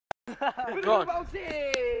Go on.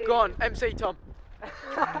 Go on, MC Tom.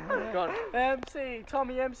 Go on. MC,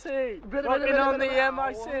 Tommy MC. Rocking on the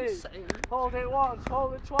MIC. Hold it once,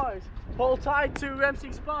 hold it twice. Hold tight to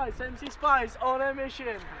MC Spice. MC Spice on a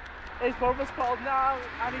mission. His brother's called now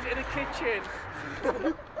and he's in the kitchen.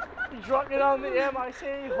 He's rocking on the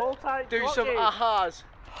MIC. Hold tight. Do some ahas.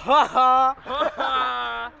 Ha ha.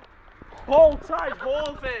 Hold tight,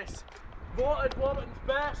 hold this. Voted Walton's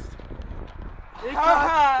best. He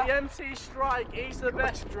got the MC strike, he's the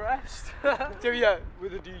best dressed. Do ya?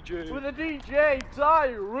 With a DJ. With a DJ,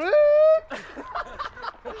 direct!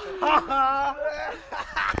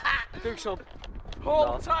 Do some.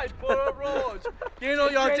 Hold tight, Borough Road. You know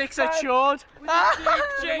your dicks are chewed. Get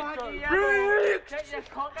your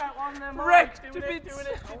cock out on them. Rekt to be doing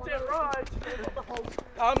it right.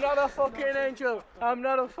 I'm not a fucking angel. I'm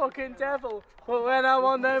not a fucking devil. But when I'm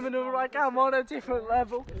on them and I'm like, I'm on a different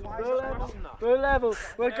level.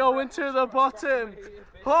 We're going to the bottom.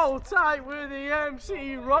 Hold tight with the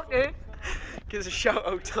MC Rocket. Give us a shout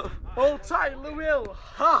out, Tom. Hold tight, Lewil.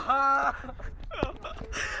 Ha ha.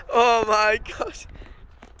 Oh my gosh.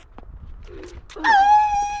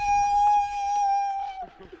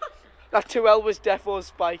 That 2L was defo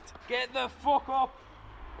spiked. Get the fuck up.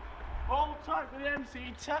 Hold tight with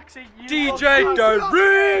MC Taxi. DJ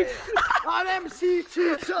direct. On MC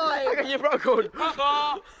two-time. Look at your bro going.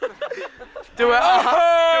 Do it.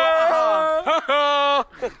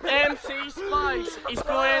 MC Spice is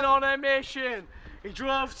going on a mission. He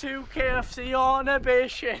drove to KFC on a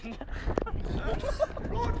mission.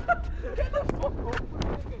 Get the fuck up.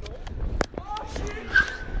 Oh shit.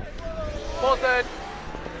 Bothered.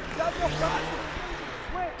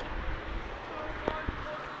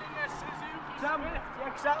 The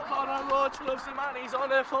exact part on road loves the man, he's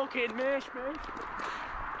on a fucking mish.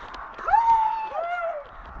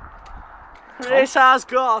 Chris has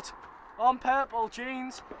got on purple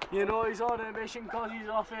jeans. You know he's on a mission because he's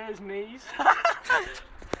off his knees.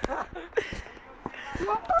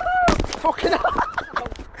 Fucking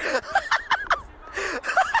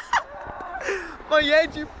my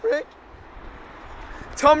head, you prick.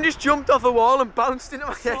 Tom just jumped off a wall and bounced into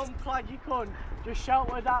my head. Some plaggy cunt just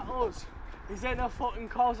shouted at us. He's in a fucking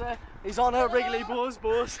cozzer. He's on a Wrigley Buzz.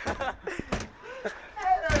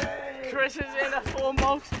 Chris is in a phone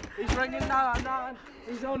box. He's ringing 999.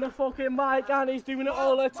 He's on the fucking mic and he's doing it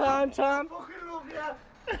all the time. I fucking love you.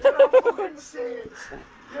 You're a fucking saint.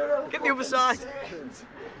 Get the other side. You're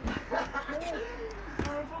a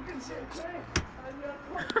fucking saint.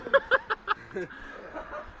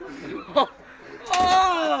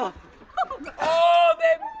 Oh! Oh,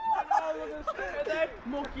 them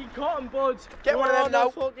mucky cotton buds. Get one of them now.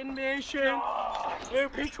 Fucking nation. You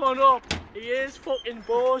pick one up. He is fucking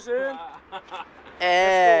buzzing.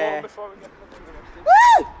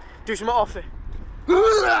 Woo! Do some off it.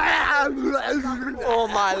 Oh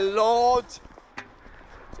my lord.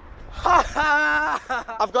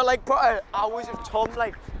 I've got like hours of Tom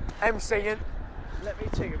like MCing. Let me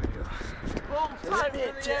take a video.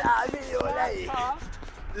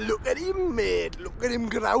 Look at him, mate. Look at him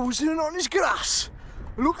grousing on his grass.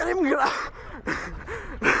 Look at him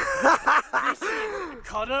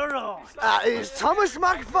Connor Road. That is Thomas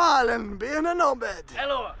McFarlane being a knobhead.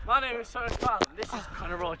 Hello, my name is Thomas McFarlane. This is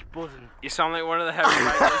Connor Road buzzing. You sound like one of the heavy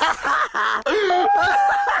writers.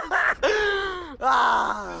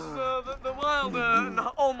 The wild and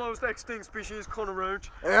almost extinct species Connor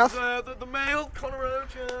Roach. Yes. The male Connor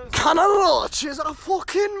Roach. Connor Roach is a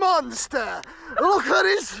fucking monster. Look at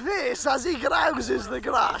his face as he grouses the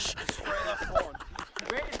grass.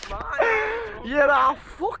 You're a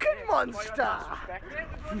fucking monster.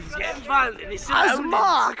 He's getting violent in his As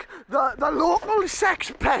Mark, the local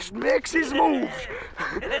sex pest, makes his move.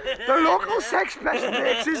 The local sex pest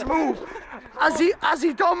makes his move. As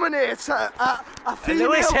he dominates a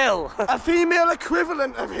female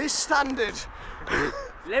equivalent of his standard.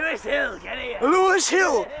 Lewis Hill, get here. Lewis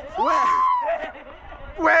Hill,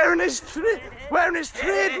 wearing his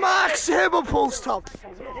trademark saber pulse top.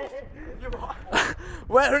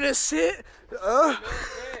 Wearing his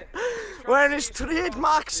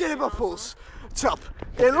trademark saber pulse top.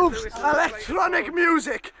 He loves electronic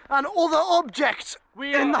music and other objects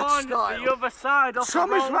in that style. The other side of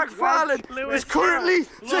Thomas McFarlane is currently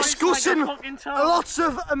discussing lots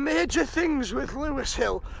of major things with Lewis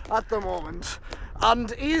Hill at the moment.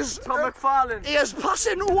 And he is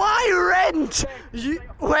passing why rent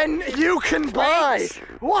when you can buy.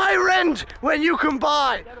 Why rent when you can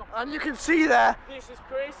buy? And you can see there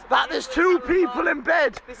that there's two people in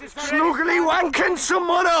bed snugly wanking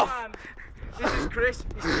someone off. This is Chris,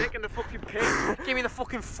 he's taking the fucking piss. Give me the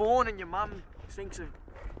fucking phone and your mum thinks of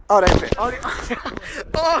Oh, there it.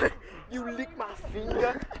 Oh, you licked my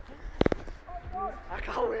finger. I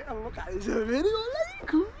can't wait to look at this video.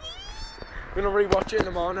 We're gonna rewatch it in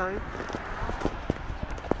the morning.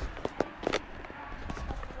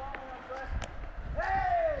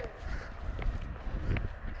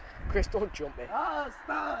 Chris, don't jump me. I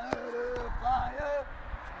started a fire.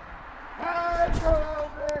 I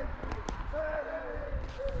drove it.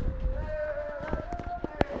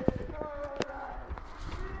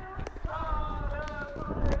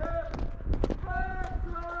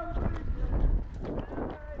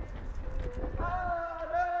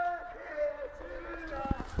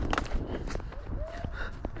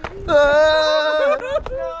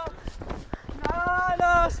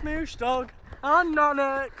 Nana, smoosh dog. And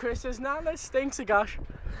Nana, Chris's Nana stinks of gosh.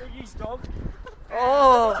 Biggie's dog.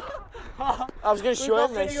 Oh! I was going to show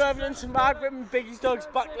him We've got this. video evidence of Mark ripping Biggie's dog's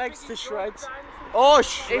back legs to shreds. Oh,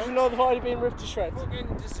 shit! Even though they've already been ripped to shreds. Fucking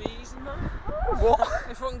disease and that. What?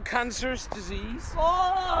 A fucking cancerous disease.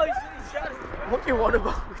 Oh, he's just What do you want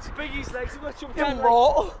about? Biggie's legs. I've got some You kind of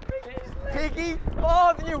mortal! Biggie!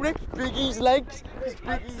 Oh, then you ripped Biggie's legs. Because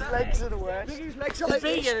Biggie's legs are the worst. Biggie's legs are like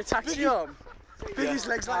Biggie this. in a taxi home. Biggie's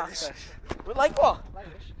legs like this. But like what?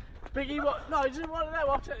 Biggie, what? No, he doesn't want to know.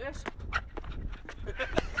 Watch like this.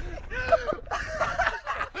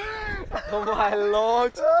 Oh my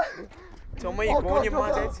lord! Tell me you're going, you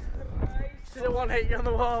mad Did it one hit you on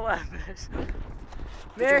the wall like this?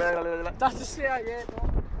 Nick, that's the CIA.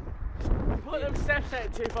 Put them steps out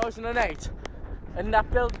in 2008, and that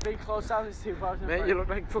built big close down is 2003. Mate, you look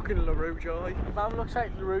like fucking LaRue Joy. Man looks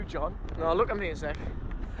like LaRue John. No, look at me a sec.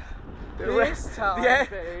 This time, Yeah,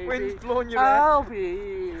 baby, wind's blowing your hair. I'll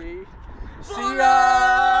be. See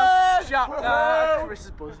ya! Shut up! Chris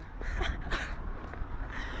is buzzing.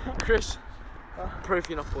 Chris, proof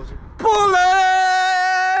you're not buzzing. Bulletproof!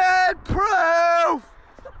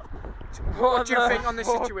 What do you think on this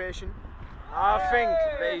situation? I think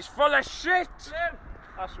that he's full of shit.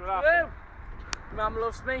 That's what I think. Mum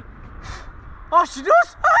loves me. Oh, she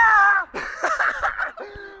does!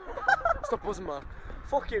 Stop buzzing, man.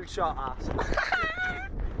 Fuck you, short ass.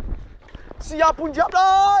 See ya, Punjab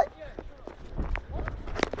boy!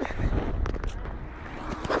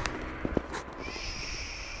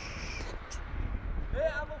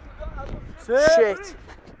 Shit. Shit,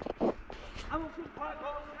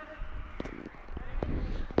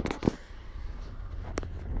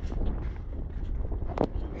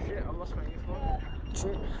 I lost my earphone.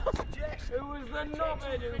 It was the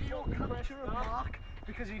knobhead who capture a mark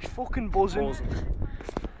because he's fucking buzzing.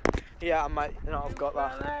 Yeah, mate, no, I've got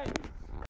that.